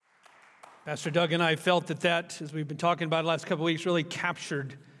Pastor Doug and I felt that, as we've been talking about the last couple of weeks, really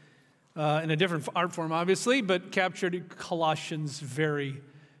captured, in a different art form, obviously, but captured Colossians very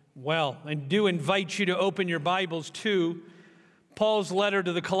well. I do invite you to open your Bibles to Paul's letter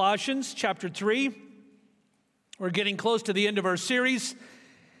to the Colossians, chapter 3. We're getting close to the end of our series.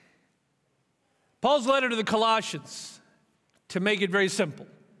 Paul's letter to the Colossians, to make it very simple,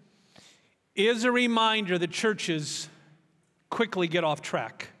 is a reminder that churches quickly get off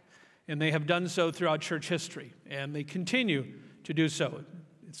track. And they have done so throughout church history, and they continue to do so.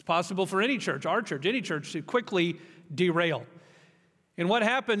 It's possible for any church, our church, any church, to quickly derail. And what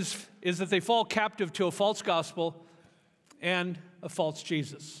happens is that they fall captive to a false gospel and a false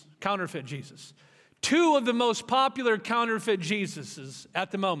Jesus, counterfeit Jesus. Two of the most popular counterfeit Jesuses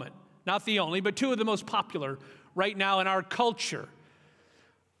at the moment, not the only, but two of the most popular right now in our culture.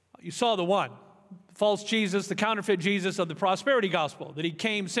 You saw the one. False Jesus, the counterfeit Jesus of the prosperity gospel, that he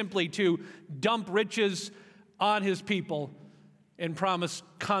came simply to dump riches on his people and promise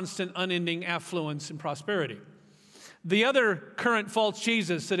constant, unending affluence and prosperity. The other current false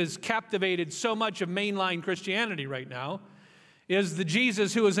Jesus that has captivated so much of mainline Christianity right now is the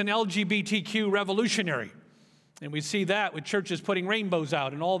Jesus who is an LGBTQ revolutionary. And we see that with churches putting rainbows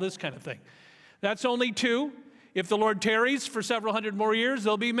out and all this kind of thing. That's only two. If the Lord tarries for several hundred more years,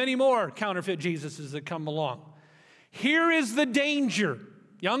 there'll be many more counterfeit Jesuses that come along. Here is the danger.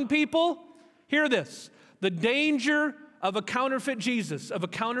 Young people, hear this. The danger of a counterfeit Jesus, of a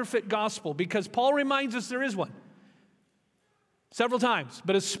counterfeit gospel, because Paul reminds us there is one several times,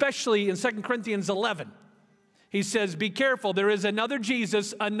 but especially in 2 Corinthians 11. He says, be careful, there is another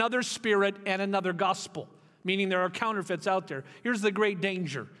Jesus, another spirit, and another gospel, meaning there are counterfeits out there. Here's the great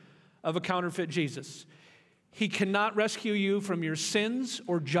danger of a counterfeit Jesus. He cannot rescue you from your sins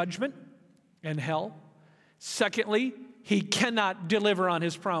or judgment and hell. Secondly, he cannot deliver on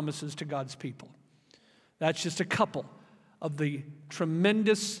his promises to God's people. That's just a couple of the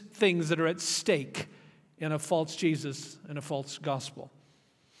tremendous things that are at stake in a false Jesus and a false gospel.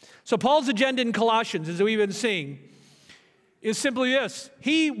 So Paul's agenda in Colossians, as we've been seeing, is simply this.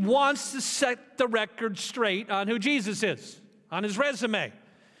 He wants to set the record straight on who Jesus is, on his resume.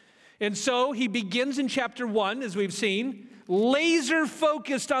 And so he begins in chapter 1, as we've seen, laser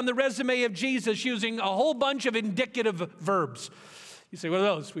focused on the resume of Jesus using a whole bunch of indicative verbs. You say, what are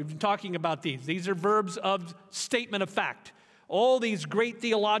those? We've been talking about these. These are verbs of statement of fact. All these great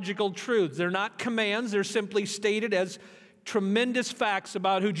theological truths. They're not commands. They're simply stated as tremendous facts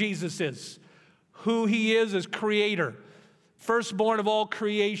about who Jesus is, who he is as creator, firstborn of all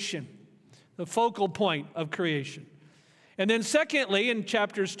creation, the focal point of creation. And then secondly, in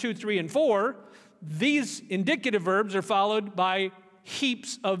chapters 2, 3, and 4, these indicative verbs are followed by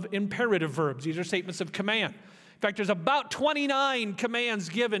heaps of imperative verbs. These are statements of command. In fact, there's about 29 commands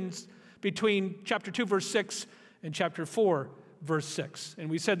given between chapter 2, verse 6, and chapter 4, verse 6.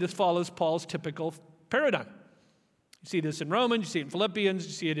 And we said this follows Paul's typical paradigm. You see this in Romans, you see it in Philippians,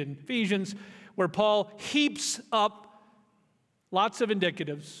 you see it in Ephesians, where Paul heaps up lots of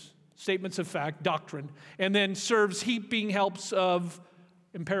indicatives, statements of fact, doctrine, and then serves heaping helps of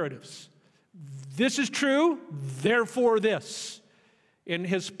imperatives. This is true, therefore this. And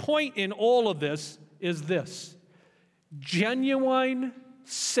his point in all of this is this: genuine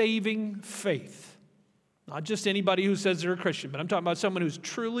saving faith. Not just anybody who says they're a Christian, but I'm talking about someone who's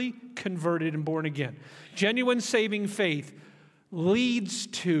truly converted and born again. Genuine saving faith leads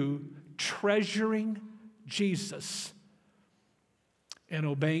to treasuring Jesus and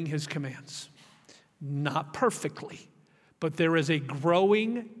obeying his commands. Not perfectly, but there is a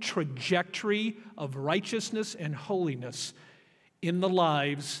growing trajectory of righteousness and holiness in the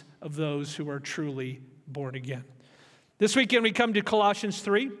lives of those who are truly born again. This weekend we come to Colossians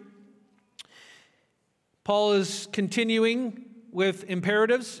 3. Paul is continuing with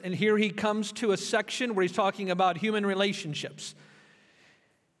imperatives, and here he comes to a section where he's talking about human relationships.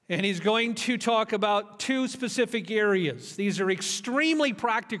 And he's going to talk about two specific areas. These are extremely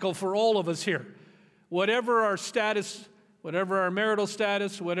practical for all of us here. Whatever our status, whatever our marital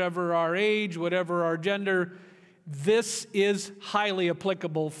status, whatever our age, whatever our gender, this is highly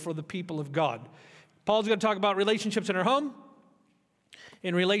applicable for the people of God. Paul's going to talk about relationships in our home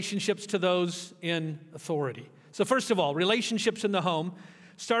and relationships to those in authority. So first of all, relationships in the home,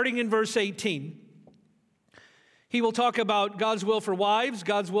 starting in verse 18. He will talk about God's will for wives,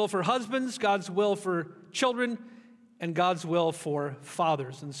 God's will for husbands, God's will for children, and God's will for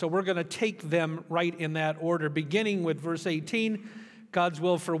fathers. And so we're going to take them right in that order, beginning with verse 18, God's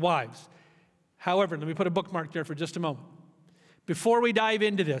will for wives. However, let me put a bookmark there for just a moment. Before we dive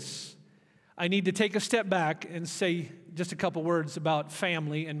into this, I need to take a step back and say just a couple words about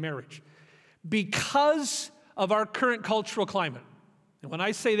family and marriage. because of our current cultural climate. And when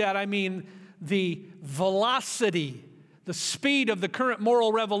I say that, I mean the velocity, the speed of the current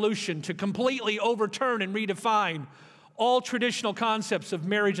moral revolution to completely overturn and redefine all traditional concepts of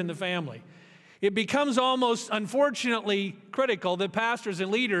marriage and the family. It becomes almost, unfortunately, critical that pastors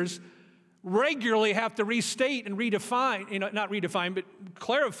and leaders regularly have to restate and redefine, not redefine, but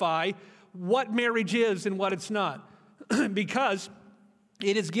clarify what marriage is and what it's not. Because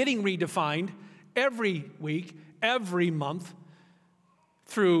it is getting redefined every week, every month,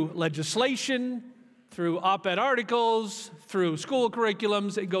 through legislation, through op-ed articles, through school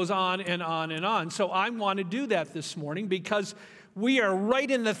curriculums. It goes on and on and on. So I want to do that this morning because we are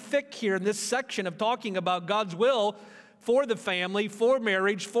right in the thick here in this section of talking about God's will for the family, for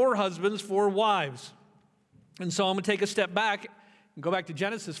marriage, for husbands, for wives. And so I'm going to take a step back and go back to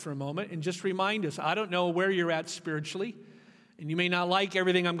Genesis for a moment and just remind us, I don't know where you're at spiritually, and you may not like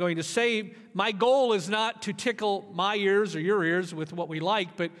everything I'm going to say. My goal is not to tickle my ears or your ears with what we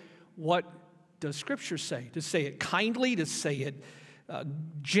like, but what does Scripture say? To say it kindly, to say it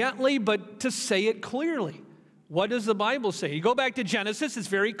gently, but to say it clearly. What does the Bible say? You go back to Genesis, it's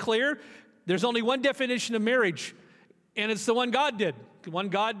very clear. There's only one definition of marriage, and it's the one God did, the one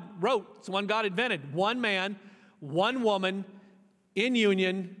God wrote, it's the one God invented. One man, one woman, in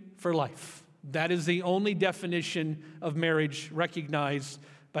union for life. That is the only definition of marriage recognized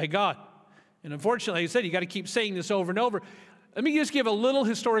by God. And unfortunately, like I said, you got to keep saying this over and over. Let me just give a little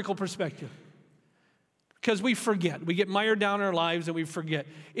historical perspective. Because we forget. We get mired down in our lives and we forget.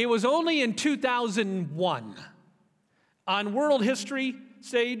 It was only in 2001, on world history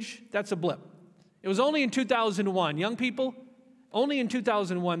stage, that's a blip. It was only in 2001, young people, only in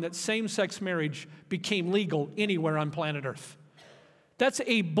 2001 that same-sex marriage became legal anywhere on planet Earth. That's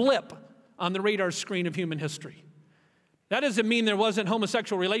a blip on the radar screen of human history. That doesn't mean there wasn't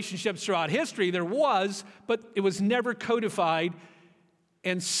homosexual relationships throughout history. There was, but it was never codified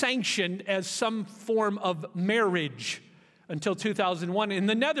and sanctioned as some form of marriage until 2001 in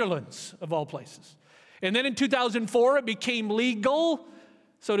the Netherlands, of all places. And then in 2004, it became legal,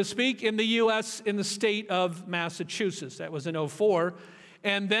 so to speak, in the U.S. in the state of Massachusetts. That was in 2004.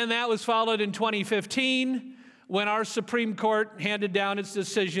 And then that was followed in 2015 when our Supreme Court handed down its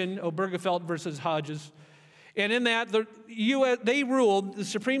decision, Obergefell versus Hodges. And in that, the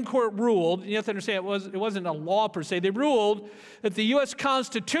Supreme Court ruled, you have to understand it wasn't a law per se, they ruled that the U.S.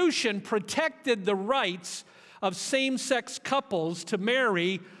 Constitution protected the rights of same-sex couples to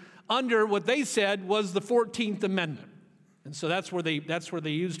marry under what they said was the 14th Amendment. And so that's where they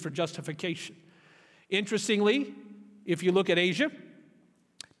used for justification. Interestingly, if you look at Asia,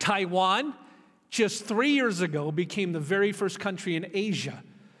 Taiwan, just 3 years ago, became the very first country in Asia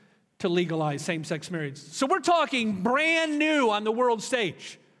to legalize same-sex marriage. So we're talking brand new on the world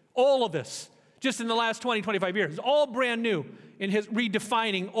stage. All of this, just in the last 20, 25 years. All brand new in his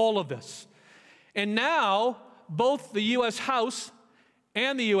redefining all of this. And now, both the U.S. House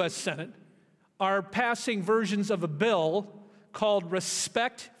and the U.S. Senate are passing versions of a bill called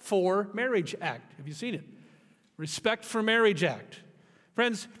Respect for Marriage Act. Have you seen it? Respect for Marriage Act.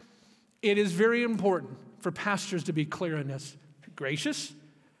 Friends, it is very important for pastors to be clear in this. Gracious,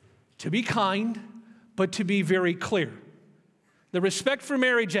 to be kind, but to be very clear. The Respect for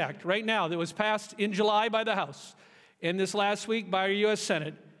Marriage Act, right now, that was passed in July by the House and this last week by our U.S.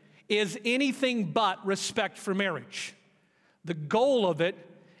 Senate, is anything but respect for marriage. The goal of it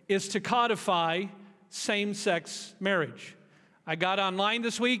is to codify same-sex marriage. I got online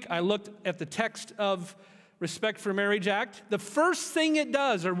this week. I looked at the text of Respect for Marriage Act. The first thing it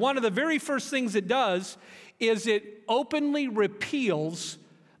does, or one of the very first things it does, is it openly repeals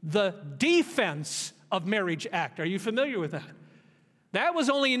the Defense of Marriage Act. Are you familiar with that? That was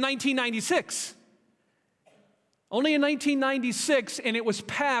only in 1996. Only in 1996, and it was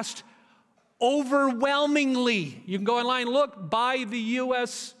passed overwhelmingly. You can go online and look, by the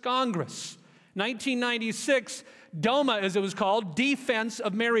U.S. Congress. 1996, DOMA, as it was called, Defense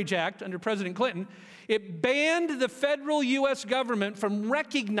of Marriage Act, under President Clinton, it banned the federal U.S. government from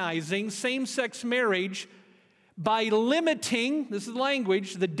recognizing same-sex marriage by limiting, this is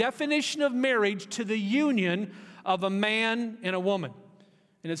language, the definition of marriage to the union of a man and a woman.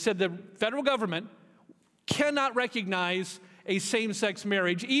 And it said the federal government cannot recognize a same-sex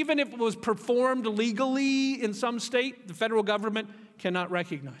marriage. Even if it was performed legally in some state, the federal government cannot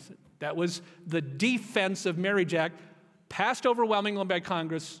recognize it. That was the Defense of Marriage Act, passed overwhelmingly by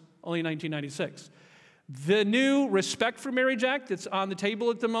Congress only in 1996. The new Respect for Marriage Act that's on the table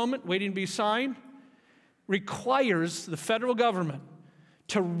at the moment, waiting to be signed, requires the federal government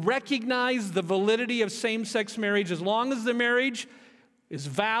to recognize the validity of same-sex marriage as long as the marriage is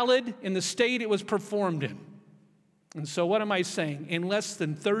valid in the state it was performed in. And so what am I saying? In less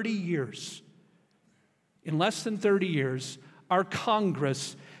than 30 years, our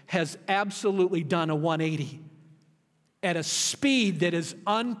Congress has absolutely done a 180 at a speed that is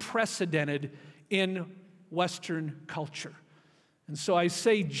unprecedented in Western culture. And so I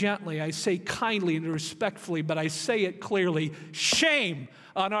say gently, I say kindly and respectfully, but I say it clearly, shame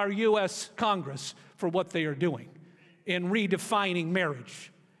on our U.S. Congress for what they are doing in redefining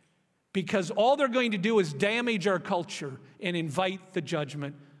marriage. Because all they're going to do is damage our culture and invite the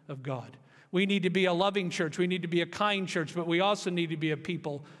judgment of God. We need to be a loving church. We need to be a kind church, but we also need to be a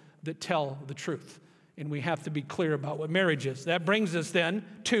people that tell the truth. And we have to be clear about what marriage is. That brings us then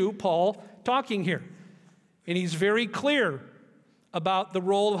to Paul talking here. And he's very clear about the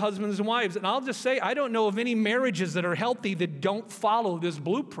role of husbands and wives. And I'll just say, I don't know of any marriages that are healthy that don't follow this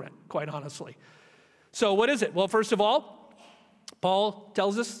blueprint, quite honestly. So what is it? Well, first of all, Paul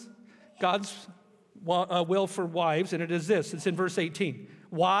tells us God's will for wives, and it is this. It's in verse 18.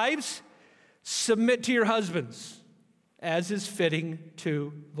 Wives, submit to your husbands, as is fitting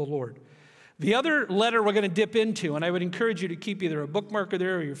to the Lord. The other letter we're going to dip into, and I would encourage you to keep either a bookmarker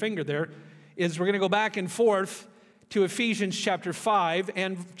there or your finger there, is we're going to go back and forth to Ephesians chapter 5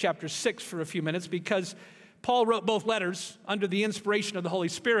 and chapter 6 for a few minutes, because Paul wrote both letters under the inspiration of the Holy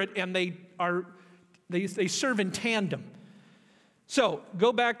Spirit, and they serve in tandem. So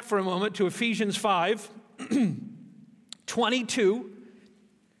go back for a moment to Ephesians 5, 22,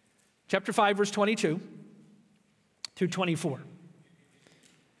 chapter 5, verse 22 through 24.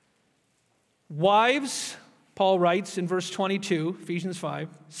 Wives, Paul writes in verse 22, Ephesians 5,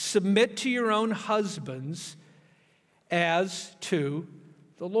 submit to your own husbands as to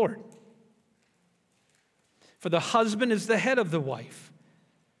the Lord. For the husband is the head of the wife.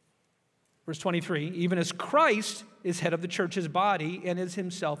 Verse 23, even as Christ is head of the church's body and is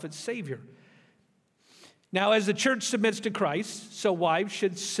himself its Savior. Now, as the church submits to Christ, so wives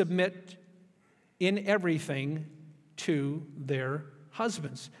should submit in everything to their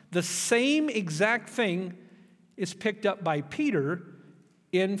husbands. The same exact thing is picked up by Peter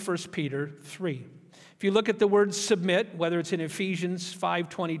in 1 Peter 3. If you look at the word submit, whether it's in Ephesians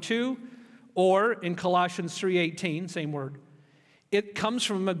 5:22 or in Colossians 3:18, same word, it comes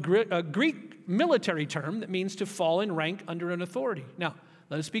from a Greek military term that means to fall in rank under an authority. Now,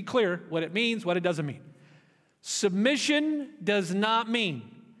 let us be clear what it means, what it doesn't mean. Submission does not mean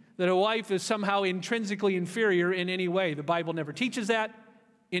that a wife is somehow intrinsically inferior in any way. The Bible never teaches that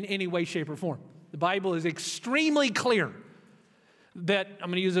in any way, shape, or form. The Bible is extremely clear that,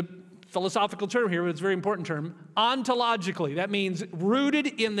 I'm going to use a philosophical term here, but it's a very important term, ontologically. That means rooted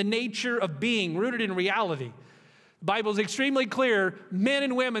in the nature of being, rooted in reality. The Bible is extremely clear. Men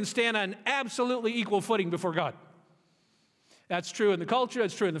and women stand on absolutely equal footing before God. That's true in the culture.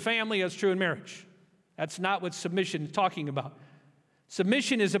 That's true in the family. That's true in marriage. That's not what submission is talking about.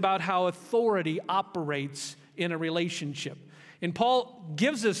 Submission is about how authority operates in a relationship. And Paul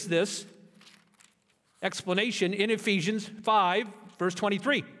gives us this explanation in Ephesians 5, verse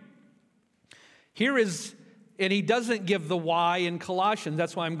 23. Here is, and he doesn't give the why in Colossians.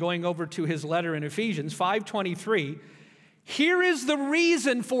 That's why I'm going over to his letter in Ephesians 5:23. Here is the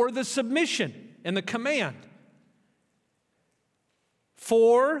reason for the submission and the command.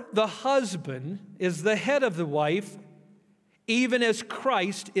 For the husband is the head of the wife, even as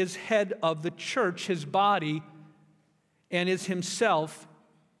Christ is head of the church, his body, and is himself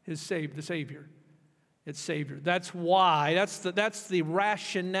the Savior. Its Savior. That's why. That's the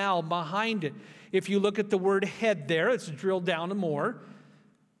rationale behind it. If you look at the word head there, it's drilled down to more.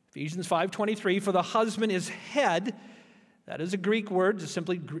 Ephesians 5:23, for the husband is head. That is a Greek word. Just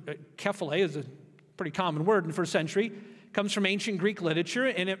simply, kephale is a pretty common word in the first century. It comes from ancient Greek literature,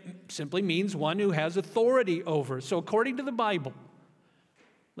 and it simply means one who has authority over. So according to the Bible,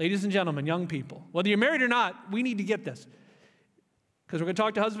 ladies and gentlemen, young people, whether you're married or not, we need to get this, because we're going to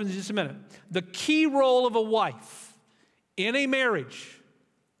talk to husbands in just a minute. The key role of a wife in a marriage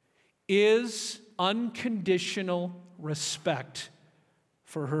is unconditional respect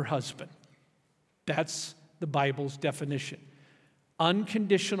for her husband. That's the Bible's definition.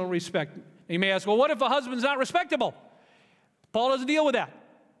 Unconditional respect. And you may ask, well, what if a husband's not respectable? Paul doesn't deal with that.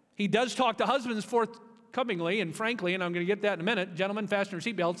 He does talk to husbands forthcomingly and frankly, and I'm going to get that in a minute. Gentlemen, fasten your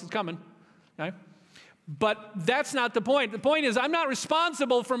seatbelts, it's coming. Okay? But that's not the point. The point is, I'm not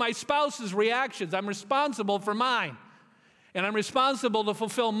responsible for my spouse's reactions. I'm responsible for mine. And I'm responsible to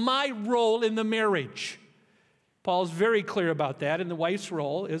fulfill my role in the marriage. Paul's very clear about that, and the wife's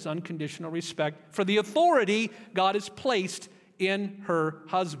role is unconditional respect for the authority God has placed in her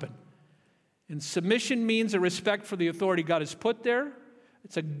husband. And submission means a respect for the authority God has put there,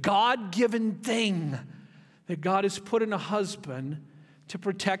 It's a God-given thing that God has put in a husband to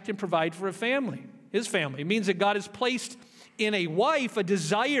protect and provide for a family, his family. It means that God has placed in a wife a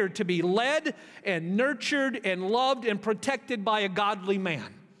desire to be led and nurtured and loved and protected by a godly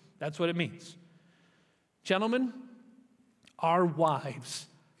man. That's what it means. Gentlemen, our wives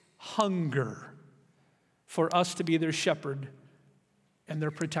hunger for us to be their shepherd and their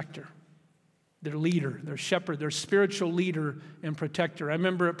protector, their leader, their shepherd, their spiritual leader and protector. I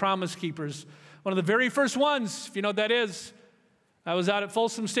remember at Promise Keepers, one of the very first ones, if you know what that is, I was out at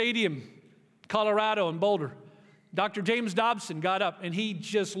Folsom Stadium, Colorado, in Boulder. Dr. James Dobson got up and he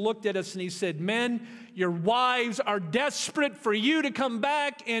just looked at us and he said, "Men, your wives are desperate for you to come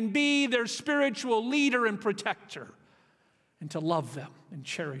back and be their spiritual leader and protector and to love them and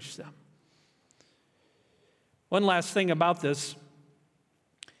cherish them." One last thing about this,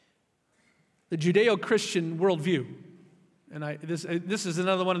 the Judeo-Christian worldview, and this is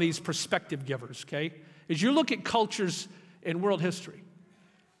another one of these perspective givers, okay? As you look at cultures in world history,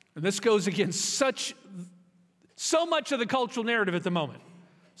 and this goes against so much of the cultural narrative at the moment.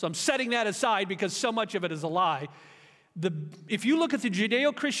 So I'm setting that aside because so much of it is a lie. If you look at the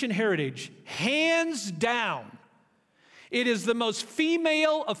Judeo-Christian heritage, hands down, it is the most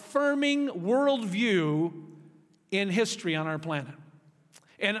female-affirming worldview in history on our planet.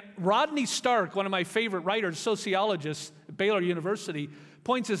 And Rodney Stark, one of my favorite writers, sociologists at Baylor University,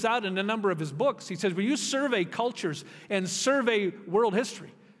 points this out in a number of his books. He says, when you survey cultures and survey world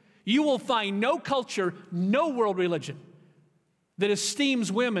history, you will find no culture, no world religion that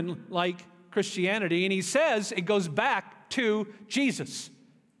esteems women like Christianity. And he says it goes back to Jesus,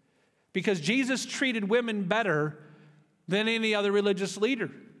 because Jesus treated women better than any other religious leader.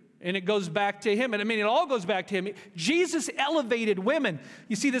 And it goes back to him. And I mean, it all goes back to him. Jesus elevated women,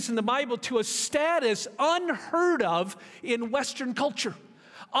 you see this in the Bible, to a status unheard of in Western culture.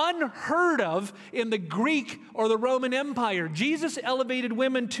 Unheard of in the Greek or the Roman Empire. Jesus elevated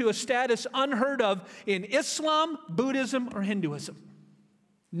women to a status unheard of in Islam, Buddhism, or Hinduism.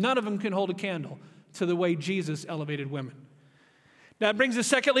 None of them can hold a candle to the way Jesus elevated women. Now, that brings us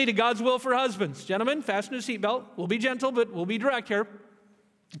secondly to God's will for husbands. Gentlemen, fasten your seatbelt. We'll be gentle, but we'll be direct here.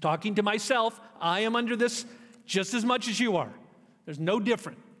 I'm talking to myself. I am under this just as much as you are. There's no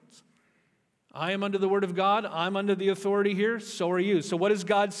difference. I am under the Word of God. I'm under the authority here. So are you. So what is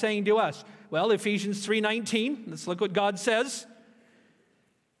God saying to us? Well, Ephesians 3:19. Let's look what God says.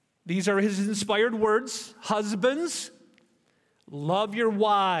 These are His inspired words. Husbands, love your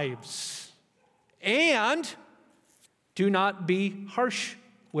wives, and do not be harsh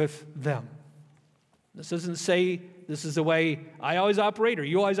with them. This doesn't say this is the way I always operate or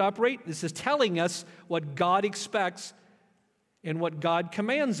you always operate. This is telling us what God expects and what God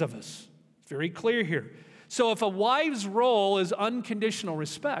commands of us. It's very clear here. So if a wife's role is unconditional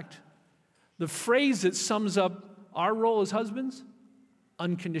respect, the phrase that sums up our role as husbands,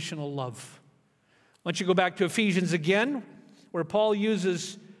 unconditional love. Why don't you go back to Ephesians again, where Paul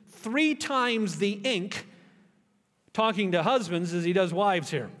uses 3 times the ink talking to husbands as he does wives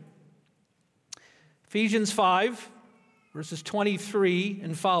here. Ephesians 5, verses 23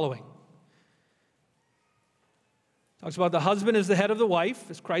 and following. Talks about the husband as the head of the wife,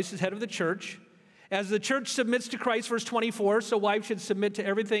 as Christ is head of the church. As the church submits to Christ, verse 24, so wives should submit to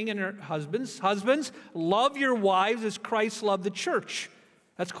everything in their husbands. Husbands, love your wives as Christ loved the church.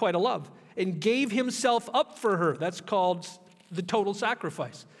 That's quite a love. And gave himself up for her. That's called the total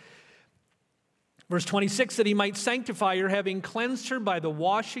sacrifice. Verse 26, that he might sanctify her, having cleansed her by the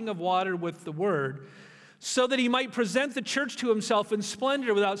washing of water with the word, so that he might present the church to himself in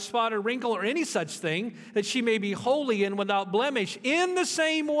splendor, without spot or wrinkle or any such thing, that she may be holy and without blemish. In the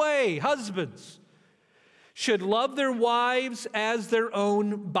same way, husbands should love their wives as their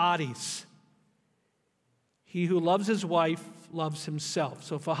own bodies. He who loves his wife loves himself.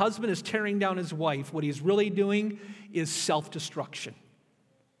 So if a husband is tearing down his wife, what he's really doing is self-destruction.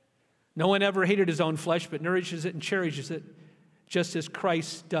 No one ever hated his own flesh, but nourishes it and cherishes it, just as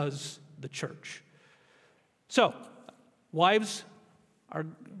Christ does the church. So, wives, our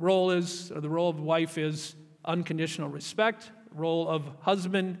role is, or the role of wife is unconditional respect. Role of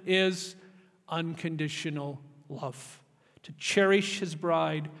husband is unconditional love. To cherish his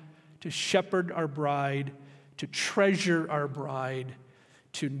bride, to shepherd our bride, to treasure our bride,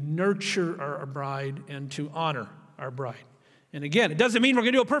 to nurture our bride, and to honor our bride. And again, it doesn't mean we're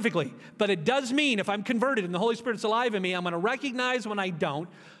going to do it perfectly, but it does mean if I'm converted and the Holy Spirit's alive in me, I'm going to recognize when I don't,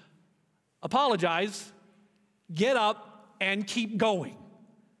 apologize, get up, and keep going,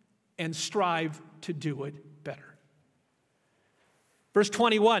 and strive to do it better. Verse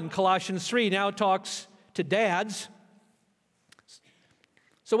 21, Colossians 3, now talks to dads.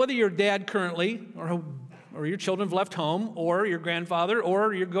 So whether you're a dad currently, or your children have left home, or your grandfather,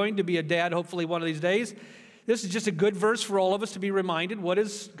 or you're going to be a dad hopefully one of these days, this is just a good verse for all of us to be reminded what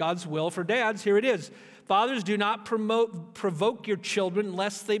is God's will for dads. Here it is. Fathers, do not provoke your children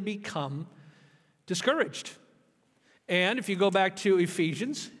lest they become discouraged. And if you go back to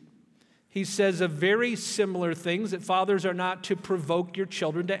Ephesians, he says a very similar things, that fathers are not to provoke your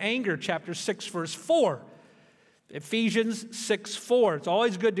children to anger. Chapter 6, verse 4. Ephesians 6:4. It's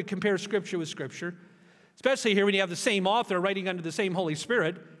always good to compare Scripture with Scripture, especially here when you have the same author writing under the same Holy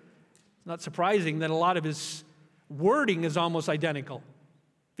Spirit. It's not surprising that a lot of his wording is almost identical.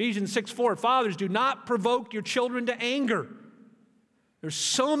 Ephesians 6:4. Fathers, do not provoke your children to anger. There's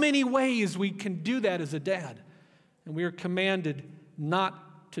so many ways we can do that as a dad, and we are commanded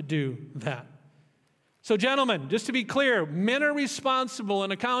not to do that. So, gentlemen, just to be clear, men are responsible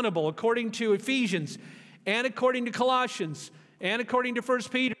and accountable according to Ephesians and according to Colossians and according to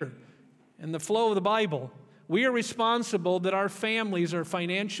 1 Peter and the flow of the Bible. We are responsible that our families are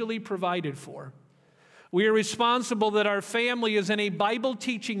financially provided for. We are responsible that our family is in a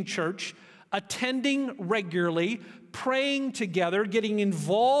Bible-teaching church, attending regularly, praying together, getting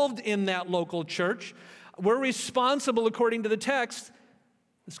involved in that local church. We're responsible, according to the text,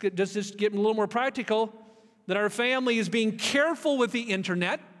 let's just get a little more practical, that our family is being careful with the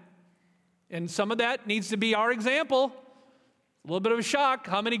internet, and some of that needs to be our example. A little bit of a shock.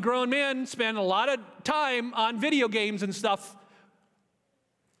 How many grown men spend a lot of time on video games and stuff?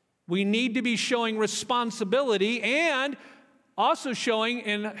 We need to be showing responsibility and also showing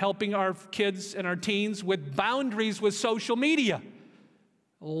and helping our kids and our teens with boundaries with social media.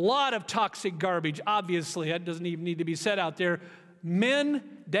 A lot of toxic garbage, obviously. That doesn't even need to be said out there. Men,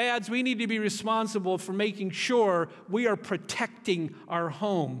 dads, we need to be responsible for making sure we are protecting our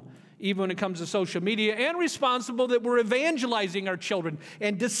home, even when it comes to social media, and responsible that we're evangelizing our children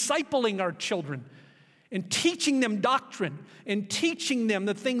and discipling our children and teaching them doctrine and teaching them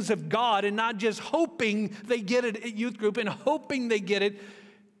the things of God, and not just hoping they get it at youth group and hoping they get it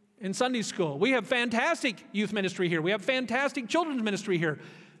in Sunday school. We have fantastic youth ministry here. We have fantastic children's ministry here.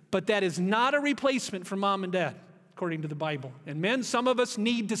 But that is not a replacement for mom and dad, according to the Bible. And men, some of us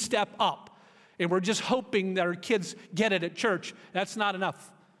need to step up. And we're just hoping that our kids get it at church. That's not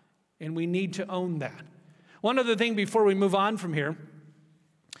enough. And we need to own that. One other thing before we move on from here,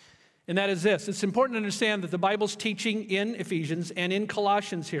 and that is this. It's important to understand that the Bible's teaching in Ephesians and in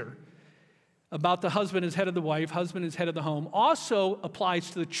Colossians here about the husband as head of the wife, husband as head of the home, also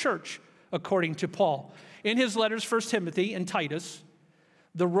applies to the church, according to Paul. In his letters, 1 Timothy and Titus,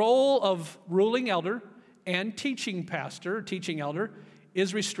 the role of ruling elder and teaching pastor, teaching elder,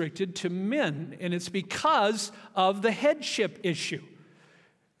 is restricted to men, and it's because of the headship issue.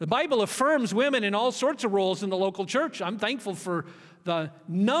 The Bible affirms women in all sorts of roles in the local church. I'm thankful for the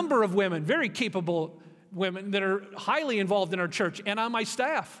number of women, very capable women, that are highly involved in our church and on my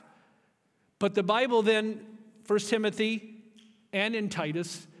staff. But the Bible then, 1 Timothy and in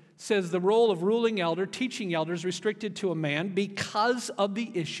Titus, says the role of ruling elder, teaching elder, is restricted to a man because of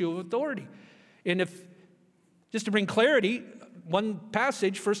the issue of authority. And if, just to bring clarity, one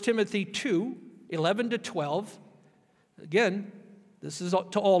passage, 1 Timothy 2, 11 to 12, again, this is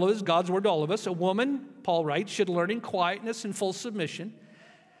to all of us, God's word to all of us. A woman, Paul writes, should learn in quietness and full submission.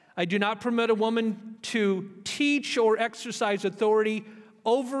 I do not permit a woman to teach or exercise authority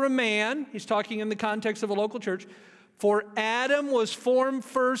over a man. He's talking in the context of a local church. For Adam was formed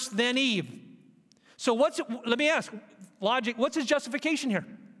first, then Eve. So let me ask, logic, what's his justification here?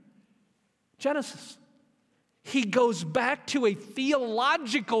 Genesis. He goes back to a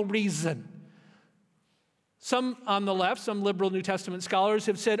theological reason. Some on the left, some liberal New Testament scholars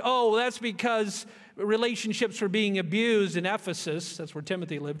have said, oh, that's because relationships were being abused in Ephesus. That's where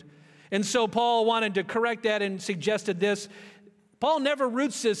Timothy lived. And so Paul wanted to correct that and suggested this. Paul never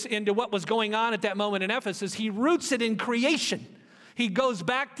roots this into what was going on at that moment in Ephesus. He roots it in creation. He goes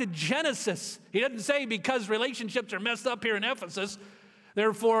back to Genesis. He doesn't say because relationships are messed up here in Ephesus,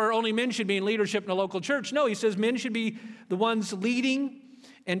 therefore only men should be in leadership in a local church. No, he says men should be the ones leading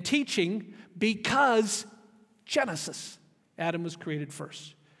and teaching because Genesis. Adam was created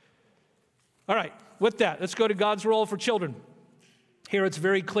first. All right, with that, let's go to God's role for children. Here it's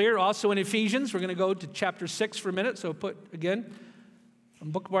very clear. Also in Ephesians, we're going to go to chapter 6 for a minute. So put, again, a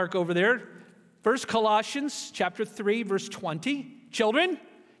bookmark over there. First Colossians chapter 3, verse 20. Children,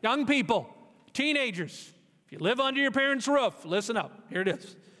 young people, teenagers, if you live under your parents' roof, listen up. Here it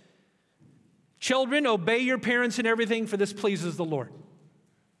is. Children, obey your parents in everything, for this pleases the Lord.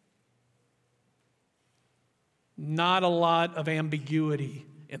 Not a lot of ambiguity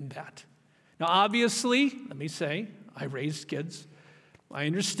in that. Now, obviously, let me say, I raised kids. I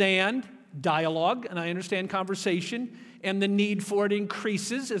understand dialogue and I understand conversation, and the need for it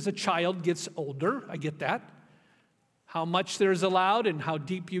increases as a child gets older. I get that. How much there's allowed and how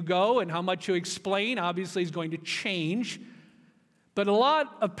deep you go and how much you explain obviously is going to change. But a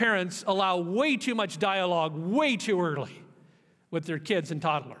lot of parents allow way too much dialogue way too early with their kids and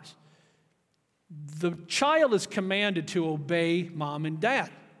toddlers. The child is commanded to obey mom and dad.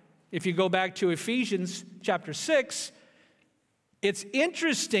 If you go back to Ephesians chapter 6, it's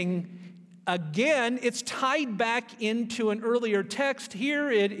interesting. Again, it's tied back into an earlier text. Here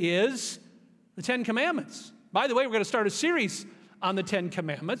it is, the Ten Commandments. By the way, we're going to start a series on the Ten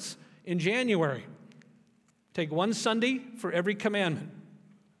Commandments in January. Take one Sunday for every commandment.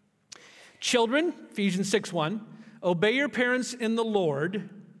 Children, Ephesians 6:1, obey your parents in the Lord,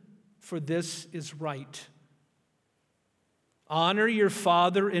 for this is right. Honor your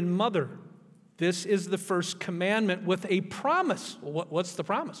father and mother. This is the first commandment with a promise. Well, what's the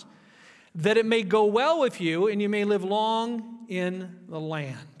promise? That it may go well with you and you may live long in the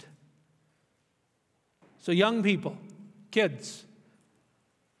land. So young people, kids,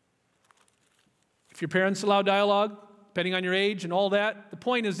 if your parents allow dialogue, depending on your age and all that, the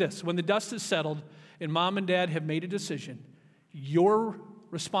point is this: when the dust is settled and mom and dad have made a decision, your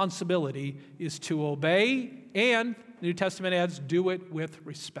responsibility is to obey, and the New Testament adds, do it with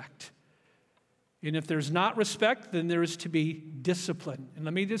respect. And if there's not respect, then there is to be discipline. And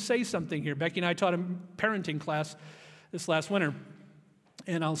let me just say something here. Becky and I taught a parenting class this last winter.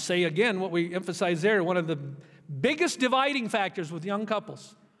 And I'll say again what we emphasize there. One of the biggest dividing factors with young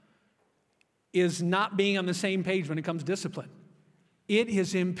couples is not being on the same page when it comes to discipline. It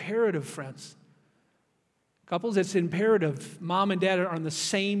is imperative, friends. Couples, it's imperative. Mom and dad are on the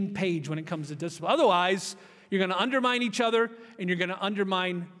same page when it comes to discipline. Otherwise, you're going to undermine each other and you're going to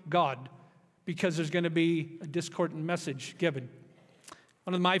undermine God, because there's going to be a discordant message given.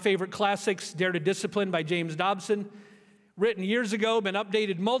 One of my favorite classics, Dare to Discipline by James Dobson, written years ago, been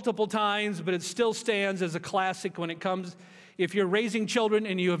updated multiple times, but it still stands as a classic when it comes. If you're raising children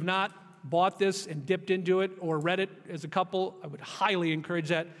and you have not bought this and dipped into it or read it as a couple, I would highly encourage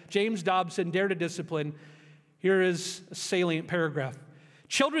that. James Dobson, Dare to Discipline. Here is a salient paragraph.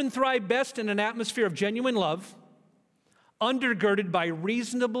 Children thrive best in an atmosphere of genuine love, undergirded by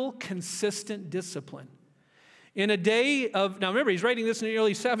reasonable, consistent discipline. In a day of, now remember, he's writing this in the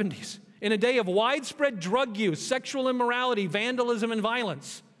early 70s, in a day of widespread drug use, sexual immorality, vandalism, and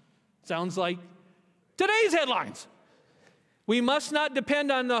violence. Sounds like today's headlines. We must not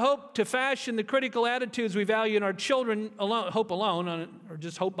depend on the hope to fashion the critical attitudes we value in our children alone, hope alone, or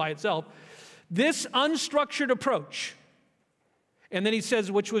just hope by itself. This unstructured approach, and then he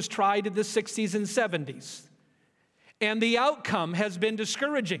says, which was tried in the 60s and 70s, and the outcome has been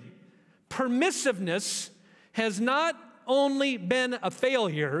discouraging. Permissiveness has not only been a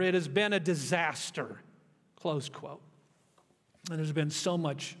failure, it has been a disaster. Close quote. And there's been so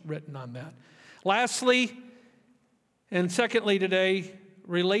much written on that. Lastly, and secondly today,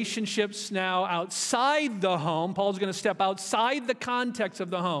 relationships now outside the home. Paul's going to step outside the context of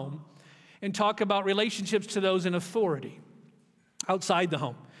the home and talk about relationships to those in authority outside the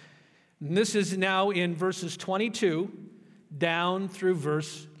home. And this is now in verses 22 down through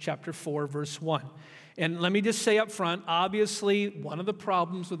chapter 4, verse 1. And let me just say up front, obviously, one of the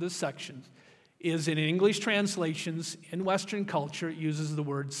problems with this section is in English translations in Western culture, it uses the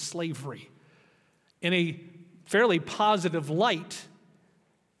word slavery in a fairly positive light.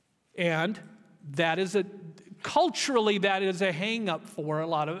 And that is culturally, that is a hang-up for a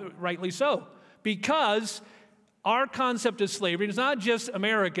lot of, rightly so, because our concept of slavery is not just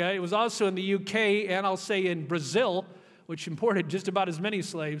America. It was also in the UK, and I'll say in Brazil, which imported just about as many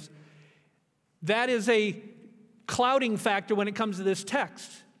slaves. That is a clouding factor when it comes to this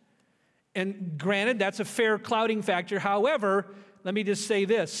text. And granted, that's a fair clouding factor. However, let me just say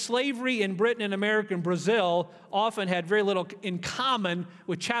this. Slavery in Britain and America and Brazil often had very little in common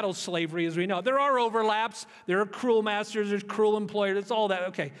with chattel slavery, as we know. There are overlaps. There are cruel masters. There's cruel employers. It's all that.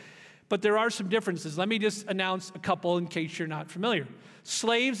 Okay. But there are some differences. Let me just announce a couple in case you're not familiar.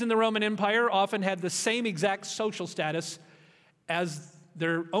 Slaves in the Roman Empire often had the same exact social status as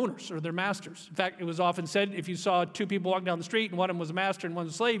their owners or their masters. In fact, it was often said if you saw two people walking down the street and one of them was a master and one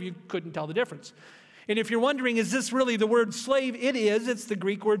was a slave, you couldn't tell the difference. And if you're wondering, is this really the word slave? It is. It's the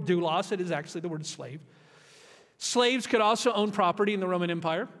Greek word doulos. It is actually the word slave. Slaves could also own property in the Roman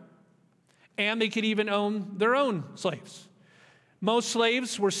Empire, and they could even own their own slaves. Most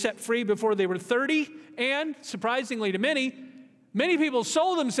slaves were set free before they were 30, and surprisingly to many people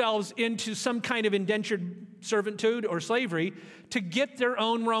sold themselves into some kind of indentured servitude or slavery to get their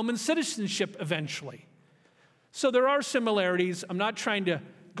own Roman citizenship eventually. So there are similarities. I'm not trying to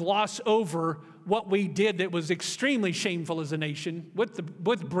gloss over what we did that was extremely shameful as a nation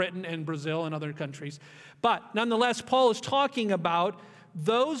with Britain and Brazil and other countries. But nonetheless, Paul is talking about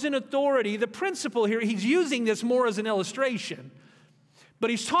those in authority. The principle here, he's using this more as an illustration. But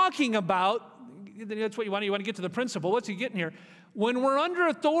he's talking about, that's what you want to get to the principle. What's he getting here? When we're under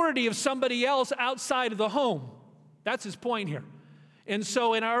authority of somebody else outside of the home. That's his point here. And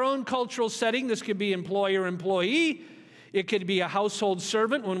so in our own cultural setting, this could be employer-employee. It could be a household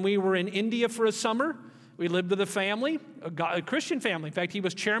servant. When we were in India for a summer, we lived with a family, a Christian family. In fact, he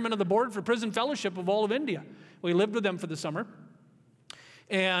was chairman of the board for Prison Fellowship of all of India. We lived with them for the summer.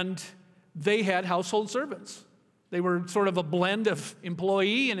 And they had household servants. They were sort of a blend of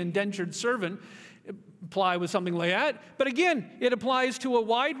employee and indentured servant. Apply with something like that. But again, it applies to a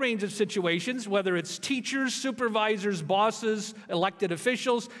wide range of situations, whether it's teachers, supervisors, bosses, elected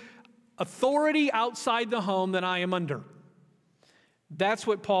officials, authority outside the home that I am under. That's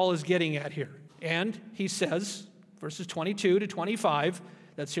what Paul is getting at here. And he says, verses 22 to 25,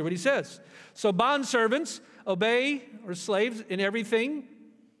 let's hear what he says. So bondservants, obey, or slaves in everything,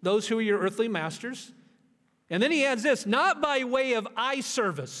 those who are your earthly masters. And then he adds this, not by way of eye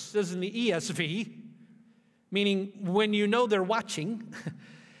service, this is in the ESV, meaning when you know they're watching,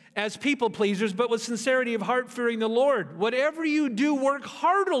 as people pleasers, but with sincerity of heart, fearing the Lord. Whatever you do, work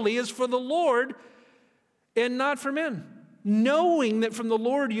heartily as for the Lord and not for men, knowing that from the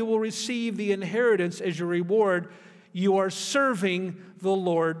Lord you will receive the inheritance as your reward. You are serving the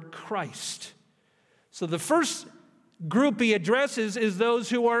Lord Christ. So the first group he addresses is those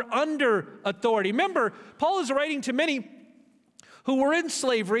who are under authority. Remember, Paul is writing to many who were in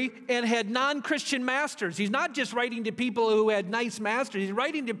slavery and had non-Christian masters. He's not just writing to people who had nice masters. He's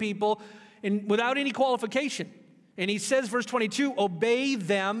writing to people without any qualification. And he says, verse 22, obey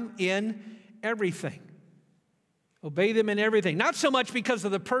them in everything. Obey them in everything. Not so much because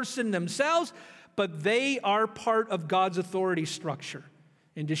of the person themselves, but they are part of God's authority structure.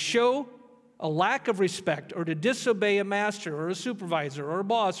 And to show a lack of respect or to disobey a master or a supervisor or a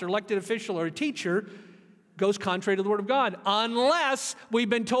boss or elected official or a teacher goes contrary to the Word of God, unless we've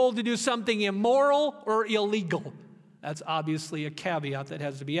been told to do something immoral or illegal. That's obviously a caveat that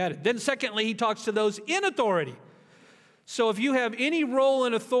has to be added. Then secondly, he talks to those in authority. So if you have any role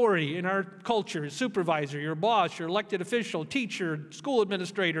in authority in our culture, supervisor, your boss, your elected official, teacher, school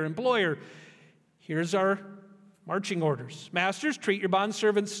administrator, employer, here's our marching orders. Masters, treat your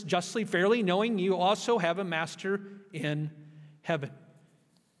bondservants justly, fairly, knowing you also have a master in heaven.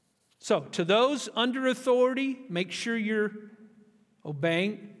 So, to those under authority, make sure you're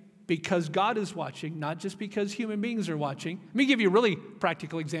obeying because God is watching, not just because human beings are watching. Let me give you a really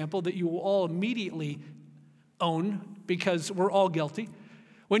practical example that you will all immediately own because we're all guilty.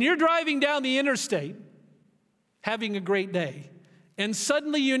 When you're driving down the interstate, having a great day, and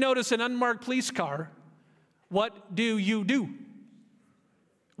suddenly you notice an unmarked police car, what do?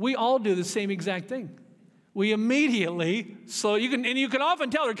 We all do the same exact thing. We immediately slow. You can often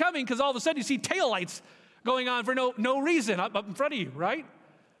tell they're coming because all of a sudden you see taillights going on for no reason up in front of you, right?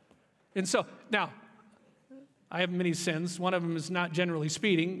 And so, now, I have many sins. One of them is not generally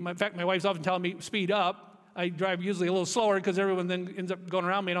speeding. In fact, my wife's often telling me, speed up. I drive usually a little slower because everyone then ends up going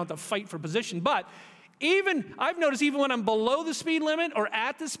around me. I don't have to fight for position. But I've noticed even when I'm below the speed limit or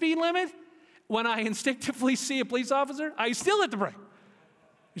at the speed limit, when I instinctively see a police officer, I still hit the brake.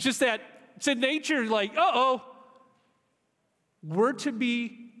 It's just that it's in nature, like, uh-oh. We're to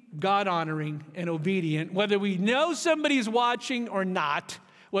be God-honoring and obedient, whether we know somebody's watching or not,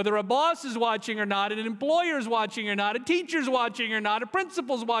 whether a boss is watching or not, an employer is watching or not, a teacher's watching or not, a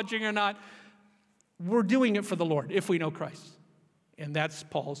principal's watching or not. We're doing it for the Lord if we know Christ. And that's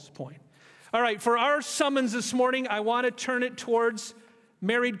Paul's point. All right, for our summons this morning, I want to turn it towards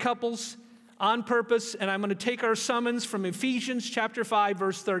married couples on purpose, and I'm going to take our summons from Ephesians chapter 5,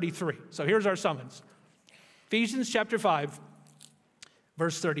 verse 33. So here's our summons. Ephesians chapter 5,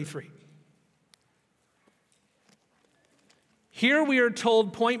 verse 33. Here we are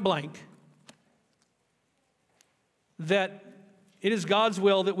told point blank that it is God's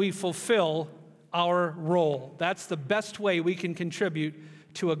will that we fulfill our role. That's the best way we can contribute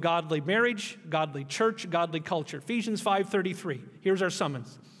to a godly marriage, godly church, godly culture. Ephesians 5:33. Here's our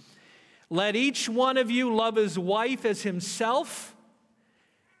summons. Let each one of you love his wife as himself,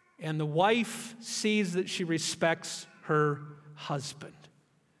 and the wife sees that she respects her husband.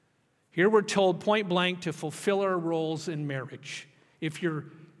 Here we're told point blank to fulfill our roles in marriage. If you're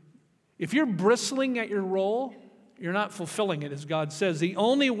bristling at your role, you're not fulfilling it as God says. The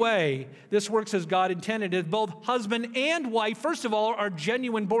only way this works as God intended is both husband and wife, first of all, are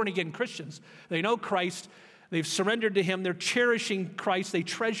genuine born-again Christians. They know Christ. They've surrendered to him. They're cherishing Christ. They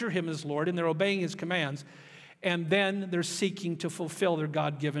treasure him as Lord, and they're obeying his commands. And then they're seeking to fulfill their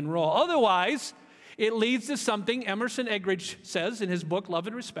God-given role. Otherwise, it leads to something Emerson Eggridge says in his book, Love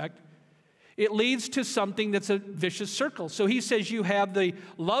and Respect. It leads to something that's a vicious circle. So he says you have the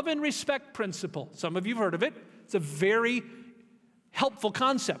love and respect principle. Some of you have heard of it. It's a very helpful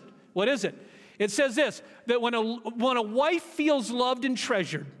concept. What is it? It says this, that when a wife feels loved and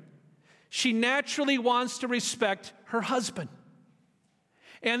treasured, she naturally wants to respect her husband.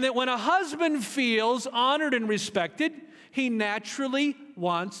 And that when a husband feels honored and respected, he naturally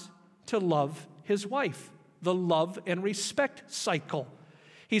wants to love his wife. The love and respect cycle.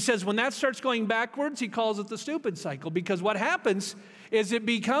 He says when that starts going backwards, he calls it the stupid cycle, because what happens is it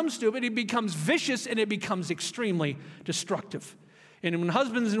becomes stupid, it becomes vicious, and it becomes extremely destructive. And when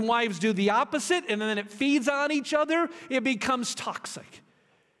husbands and wives do the opposite, and then it feeds on each other, it becomes toxic.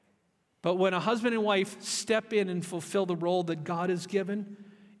 But when a husband and wife step in and fulfill the role that God has given,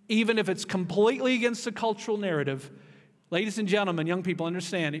 even if it's completely against the cultural narrative, ladies and gentlemen, young people,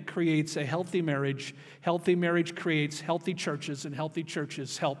 understand it creates a healthy marriage. Healthy marriage creates healthy churches, and healthy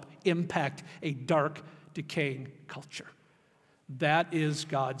churches help impact a dark, decaying culture. That is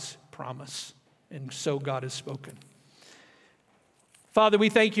God's promise, and so God has spoken. Father, we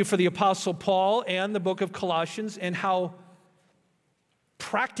thank you for the Apostle Paul and the book of Colossians and how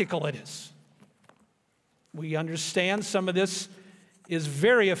practical it is. We understand some of this is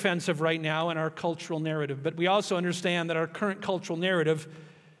very offensive right now in our cultural narrative, but we also understand that our current cultural narrative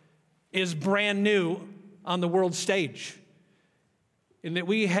is brand new on the world stage, in that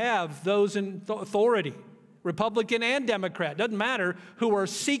we have those in authority, Republican and Democrat, doesn't matter, who are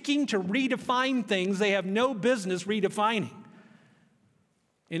seeking to redefine things they have no business redefining,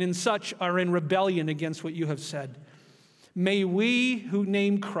 and in such are in rebellion against what you have said. May we who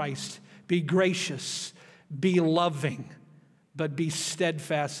name Christ be gracious, be loving, but be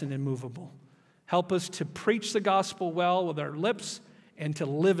steadfast and immovable. Help us to preach the gospel well with our lips and to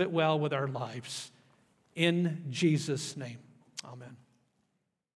live it well with our lives. In Jesus' name, amen.